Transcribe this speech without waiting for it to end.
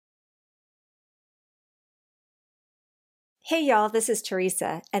Hey y'all, this is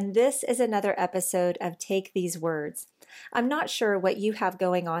Teresa, and this is another episode of Take These Words. I'm not sure what you have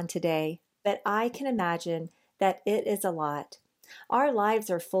going on today, but I can imagine that it is a lot. Our lives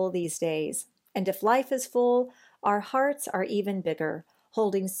are full these days, and if life is full, our hearts are even bigger,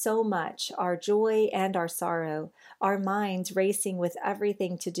 holding so much, our joy and our sorrow, our minds racing with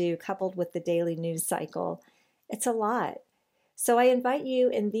everything to do coupled with the daily news cycle. It's a lot. So I invite you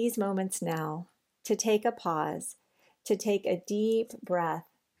in these moments now to take a pause, to take a deep breath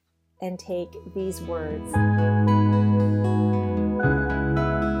and take these words.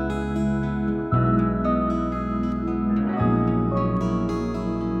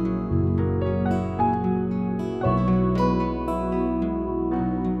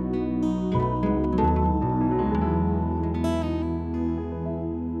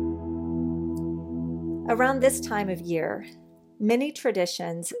 Around this time of year, many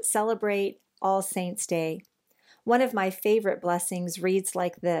traditions celebrate All Saints' Day. One of my favorite blessings reads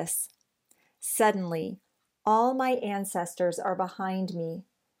like this: "Suddenly, all my ancestors are behind me.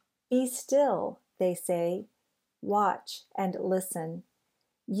 Be still," they say. "Watch and listen.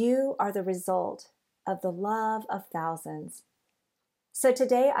 You are the result of the love of thousands." So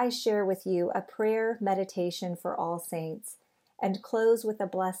today I share with you a prayer meditation for all saints and close with a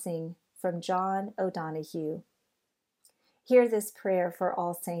blessing from John O'Donohue. Hear this prayer for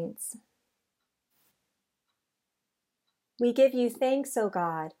all saints. We give you thanks, O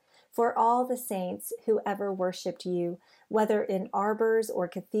God, for all the saints who ever worshiped you, whether in arbors or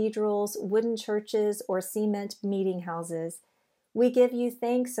cathedrals, wooden churches, or cement meeting houses. We give you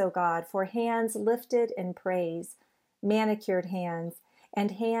thanks, O God, for hands lifted in praise, manicured hands,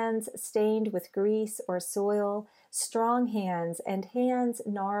 and hands stained with grease or soil, strong hands and hands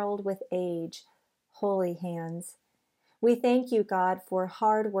gnarled with age, holy hands. We thank you, God, for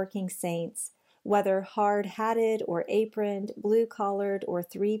hard-working saints, whether hard-hatted or aproned, blue-collared or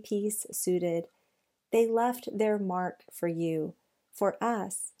three-piece suited. They left their mark for you, for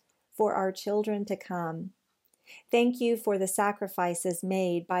us, for our children to come. Thank you for the sacrifices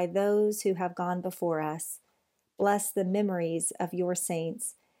made by those who have gone before us. Bless the memories of your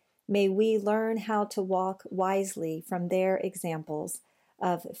saints. May we learn how to walk wisely from their examples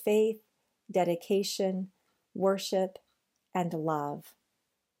of faith, dedication, worship, and love.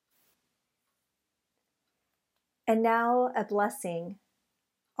 And now a blessing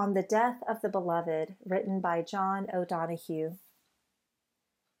on the death of the beloved, written by John O'Donohue.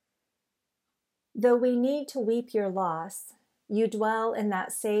 Though we need to weep your loss, you dwell in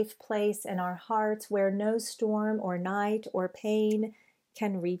that safe place in our hearts where no storm or night or pain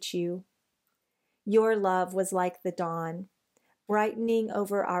can reach you. Your love was like the dawn, brightening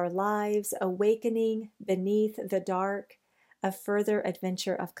over our lives, awakening beneath the dark a further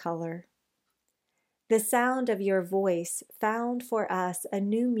adventure of color. The sound of your voice found for us a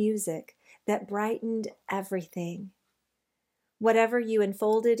new music that brightened everything. Whatever you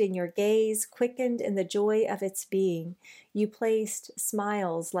enfolded in your gaze quickened in the joy of its being. You placed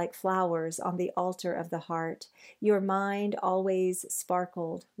smiles like flowers on the altar of the heart. Your mind always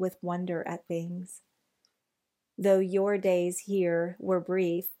sparkled with wonder at things. Though your days here were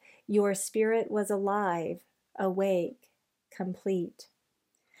brief, your spirit was alive, awake, complete.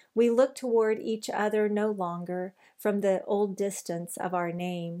 We look toward each other no longer from the old distance of our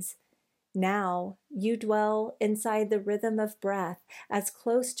names. Now you dwell inside the rhythm of breath, as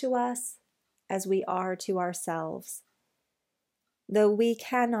close to us as we are to ourselves. Though we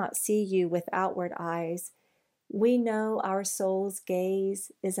cannot see you with outward eyes, we know our soul's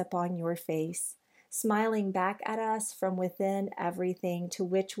gaze is upon your face, smiling back at us from within everything to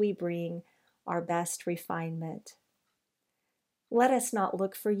which we bring our best refinement. Let us not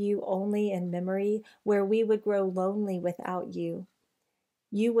look for you only in memory, where we would grow lonely without you.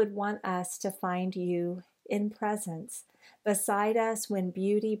 You would want us to find you in presence, beside us when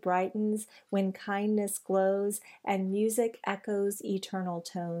beauty brightens, when kindness glows, and music echoes eternal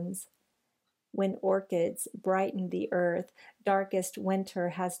tones. When orchids brighten the earth, darkest winter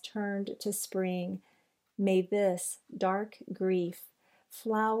has turned to spring. May this dark grief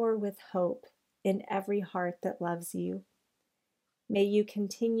flower with hope in every heart that loves you. May you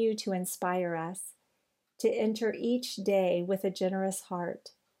continue to inspire us, to enter each day with a generous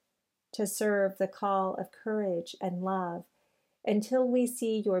heart, to serve the call of courage and love until we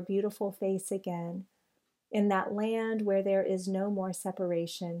see your beautiful face again, in that land where there is no more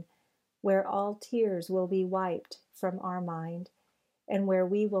separation, where all tears will be wiped from our mind, and where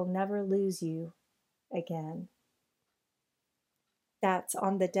we will never lose you again. That's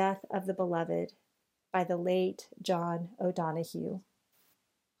On the Death of the Beloved by the late John O'Donohue.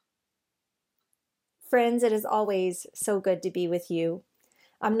 Friends, it is always so good to be with you.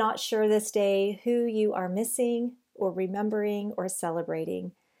 I'm not sure this day who you are missing or remembering or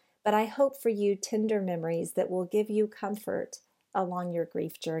celebrating, but I hope for you tender memories that will give you comfort along your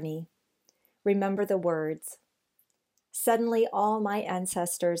grief journey. Remember the words, "Suddenly all my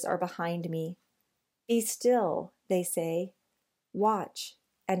ancestors are behind me. Be still," they say. "Watch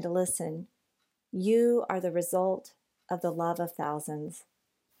and listen. You are the result of the love of thousands."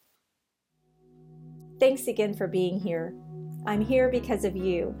 Thanks again for being here. I'm here because of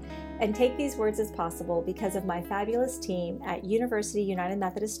you, and Take These Words as possible because of my fabulous team at University United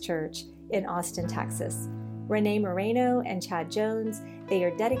Methodist Church in Austin, Texas. Renee Moreno and Chad Jones, they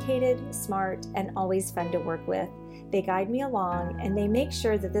are dedicated, smart, and always fun to work with. They guide me along, and they make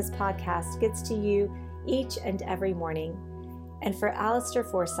sure that this podcast gets to you each and every morning. And for Alistair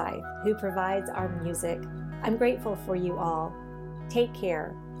Forsyth, who provides our music, I'm grateful for you all. Take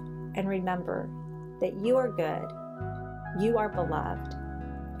care, and remember that you are good, you are beloved,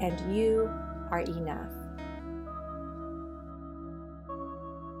 and you are enough.